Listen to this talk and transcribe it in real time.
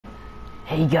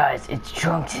Hey guys, it's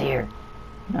Trunks here.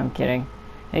 No, I'm kidding.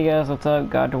 Hey guys, what's up?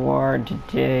 God War.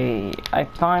 Today, I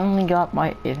finally got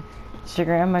my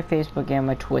Instagram, my Facebook, and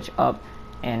my Twitch up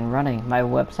and running. My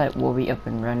website will be up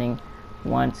and running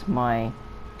once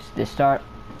the start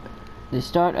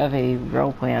of a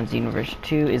roleplay on Xenoverse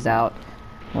 2 is out.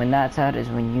 When that's out is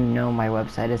when you know my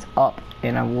website is up,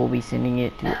 and I will be sending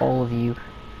it to all of you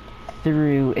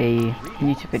through a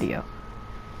YouTube video.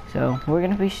 So we're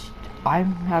gonna be. I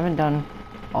haven't done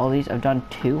all these. I've done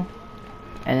 2,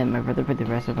 and then my brother put the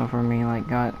rest of them for me. Like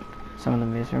got some of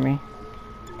them videos for me.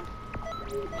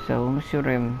 So let me see what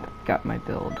I got my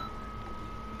build.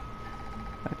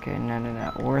 Okay, none of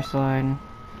that. Ore slide,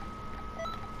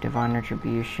 divine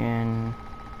retribution,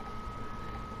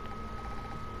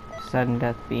 sudden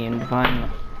death being divine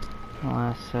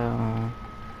lasso,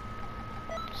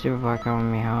 super black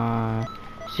army,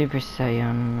 super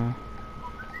saiyan,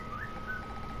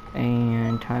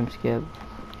 and time skip.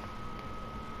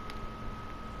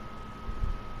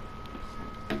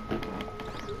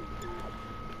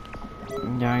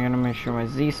 Yeah, I'm gonna make sure my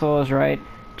Z soul is right,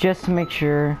 just to make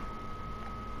sure.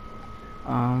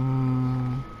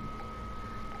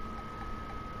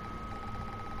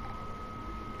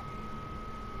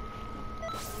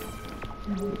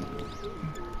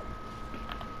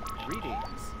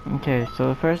 Okay, so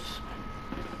the first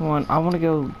one, I want to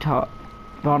go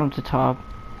bottom to top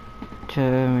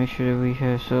to make sure that we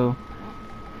have. So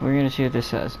we're gonna see what this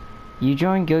says. You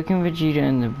join Goku and Vegeta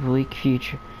in the bleak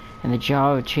future, and the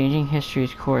job of changing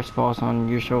history's course falls on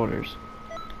your shoulders.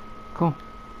 Cool.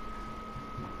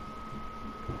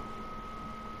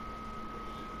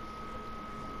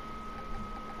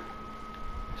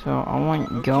 So I want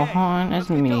Gohan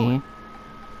as me.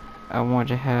 I want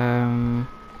to have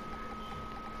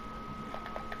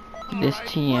this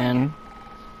TN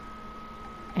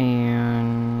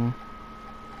and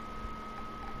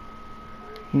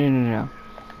no.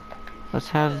 Let's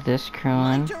have this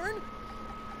Krillin,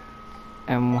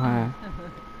 and we'll have.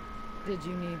 Did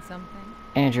you need something?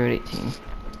 Android 18.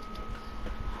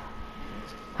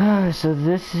 So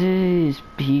this is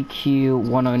PQ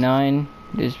 109.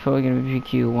 This is probably gonna be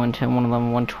PQ 110,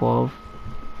 111, 112.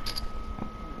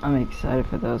 I'm excited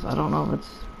for those. I don't know if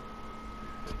it's.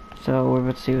 So we're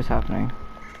about to see what's happening.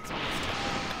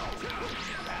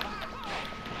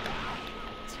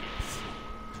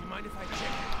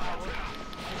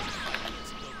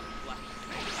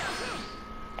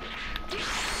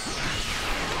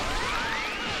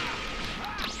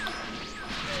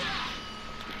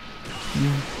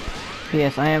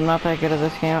 Yes, I am not that good at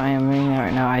this game. I am doing it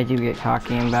right now. I do get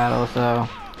cocky in battle, so.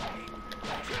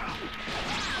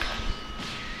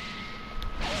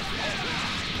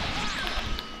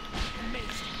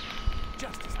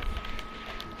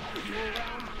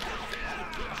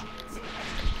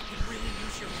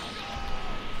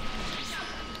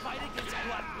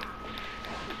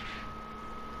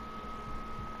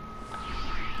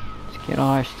 Let's get all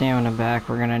our stamina back.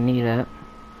 We're gonna need it.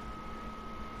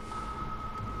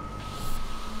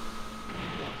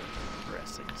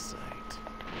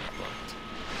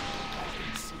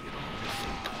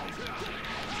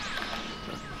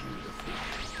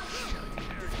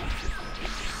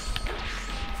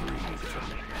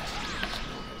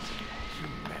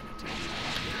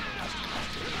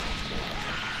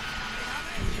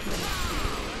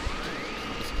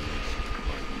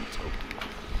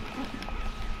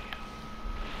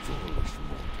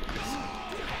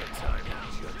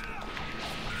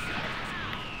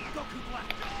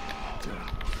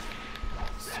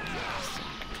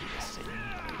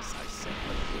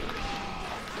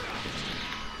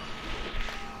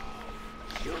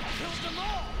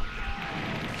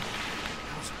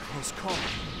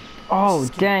 Oh,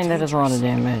 dang, that is a lot of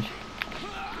damage.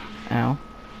 Ow.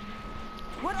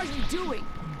 What are you doing?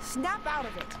 Snap out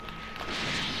of it.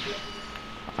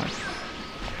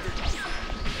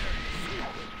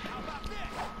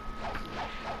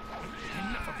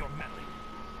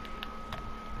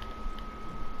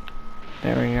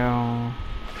 There we go.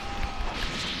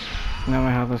 Now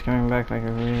my health is coming back like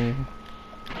a really.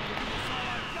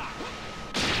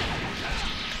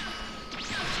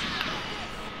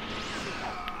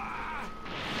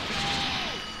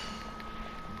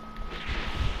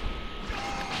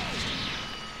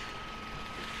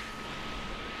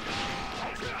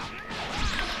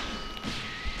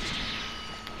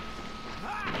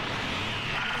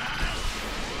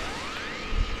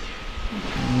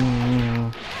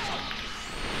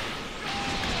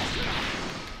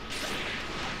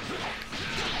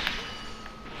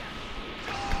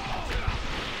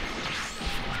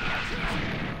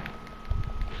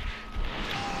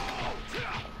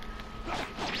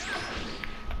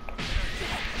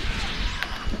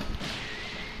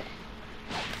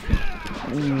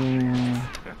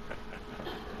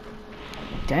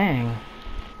 Dang.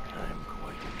 I'm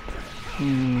quite impressed.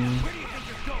 Hmm.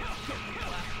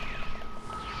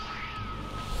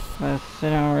 Let's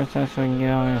sit down where it's so we can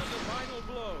get on this. Final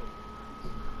blow.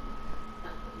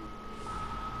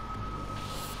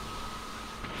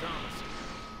 Thomas,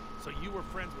 so you were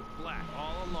friends with Black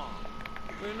all along?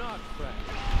 We're not friends.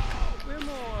 We're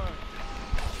more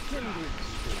kindred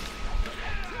spirits.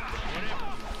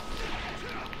 Whatever.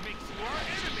 Makes you our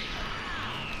enemy.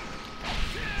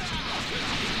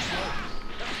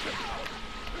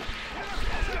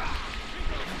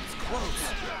 It's close.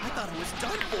 I thought it was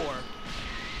done for.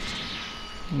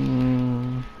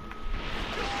 Hmm.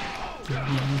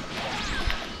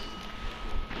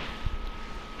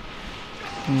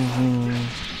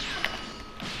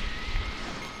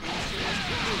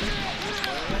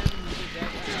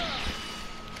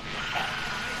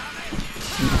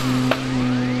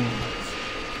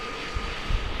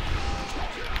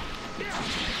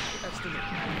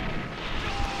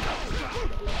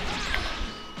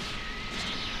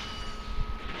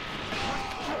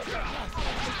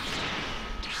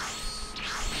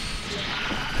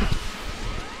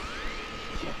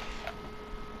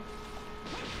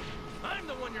 I'm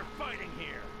the one you're fighting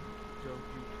here. Don't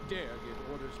you dare give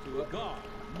orders to a god,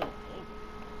 mortal.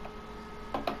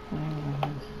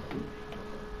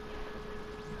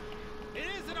 It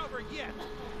isn't over yet.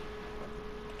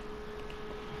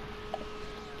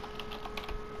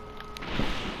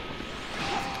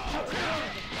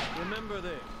 Remember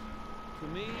this. To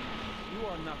me, you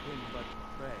are nothing but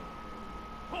prey.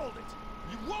 Hold it!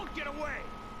 You won't get away!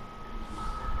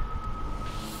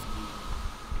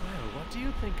 Well, what do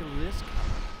you think of this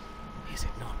color? Is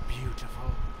it not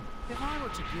beautiful? If I were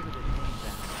to give it a name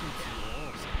that suits you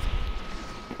all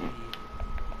sensibilities,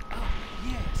 oh,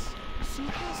 yes,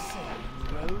 Super Saiyan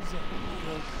Rose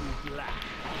Goku Black.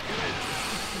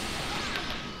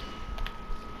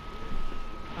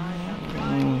 I have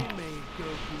finally made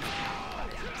Goku's power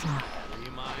entirely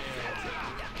my own.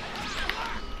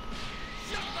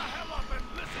 Shut the hell up and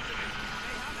listen to me!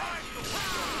 I'm the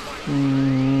one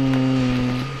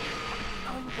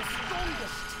I'm the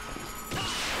strongest!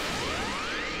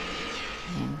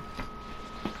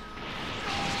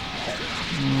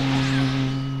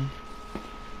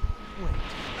 Wait,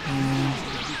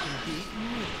 you can beat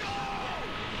me?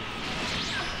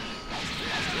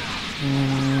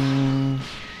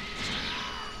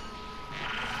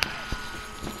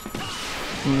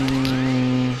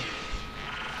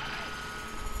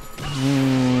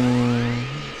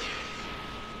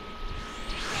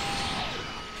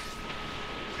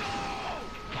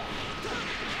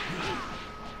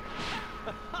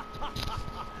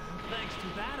 Thanks to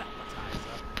that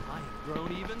appetizer, I have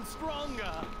grown even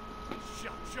stronger.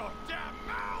 Shut your damn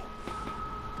mouth!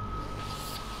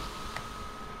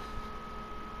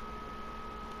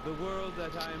 The world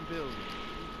that I am building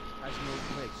has no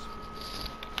place for me.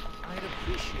 I'd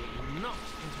appreciate you not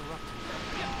interrupting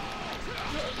me.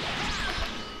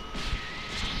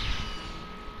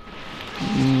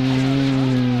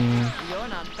 You're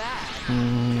not bad.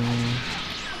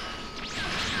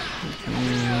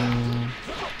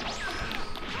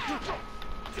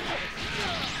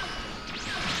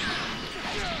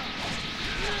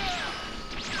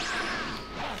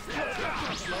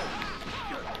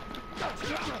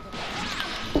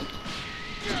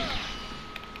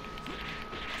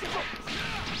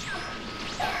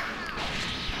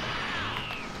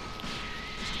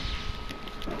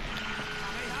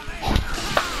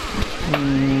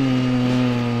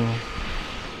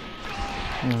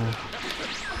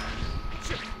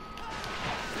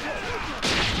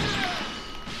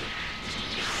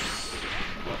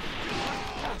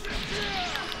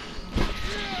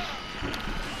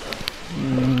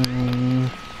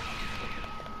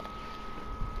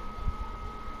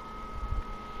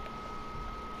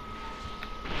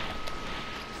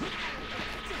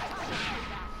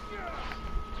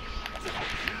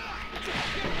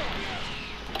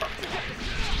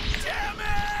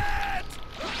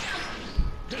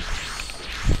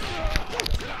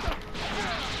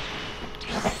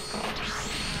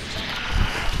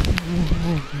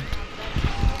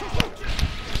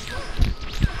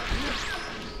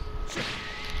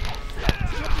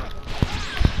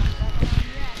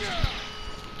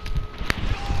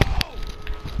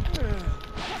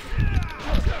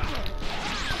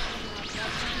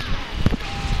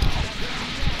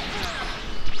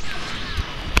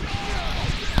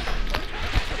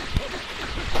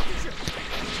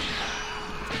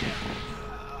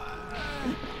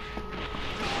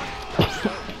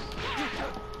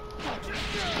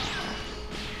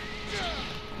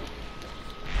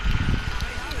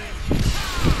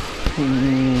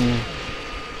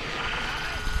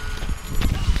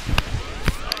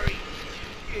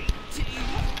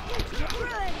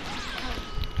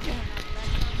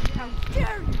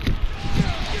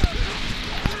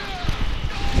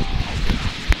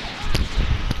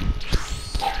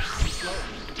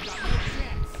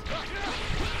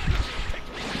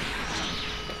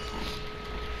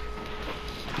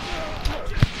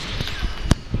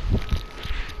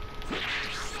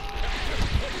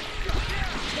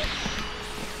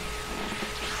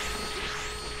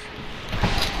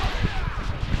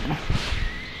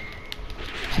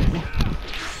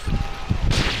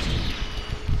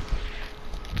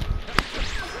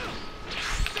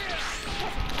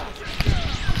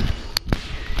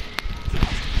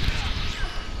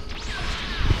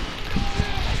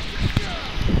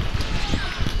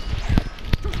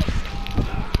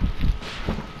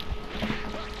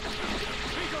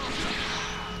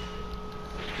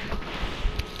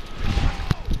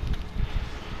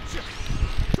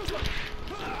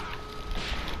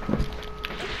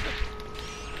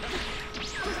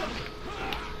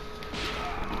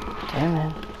 Damn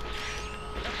it.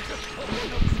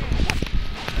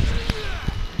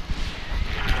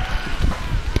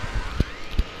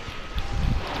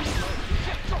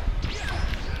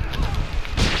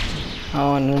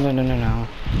 Oh, no, no, no, no, no.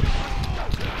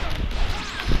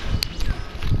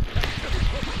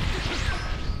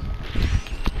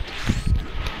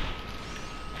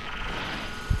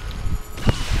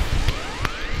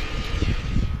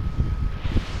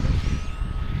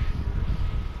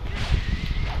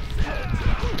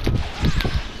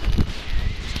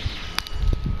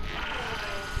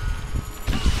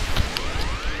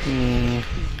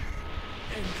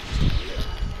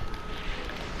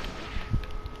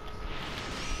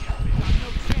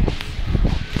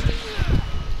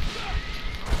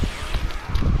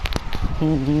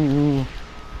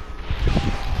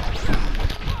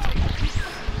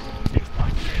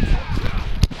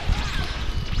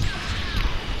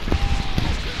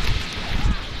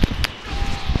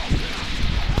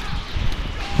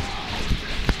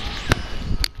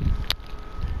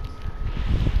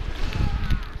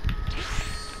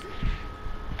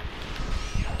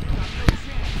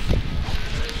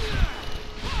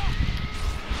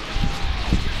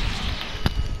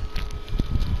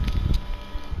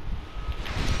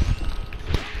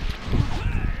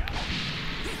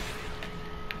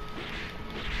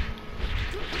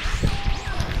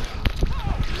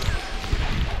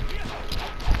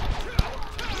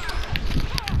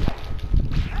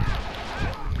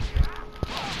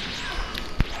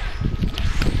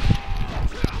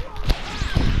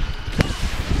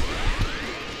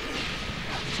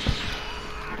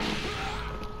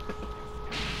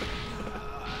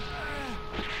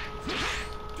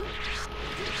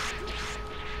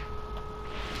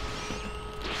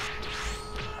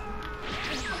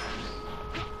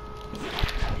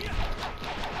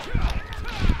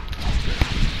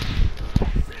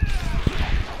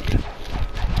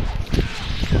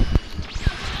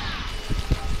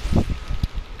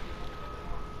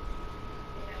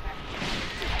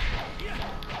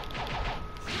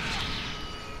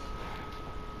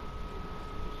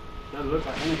 Doesn't look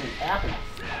like anything's happened.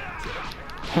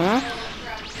 Huh?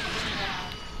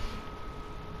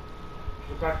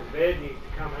 Looks like the bed needs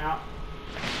to come out.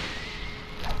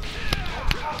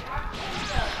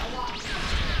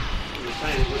 I'm just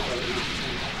saying, it looks like it needs to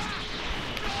come out.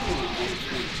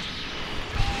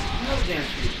 No damn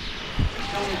shoot.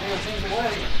 Tell me damn things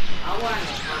away. I want to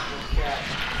fuck this cat.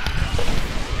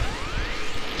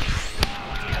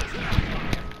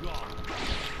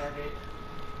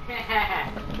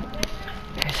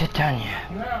 Is it done yet?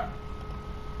 Yeah.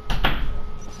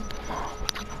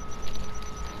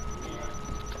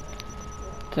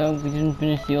 So we didn't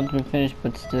finish the ultimate finish,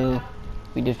 but still,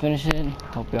 we did finish it.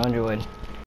 Hope you all enjoyed.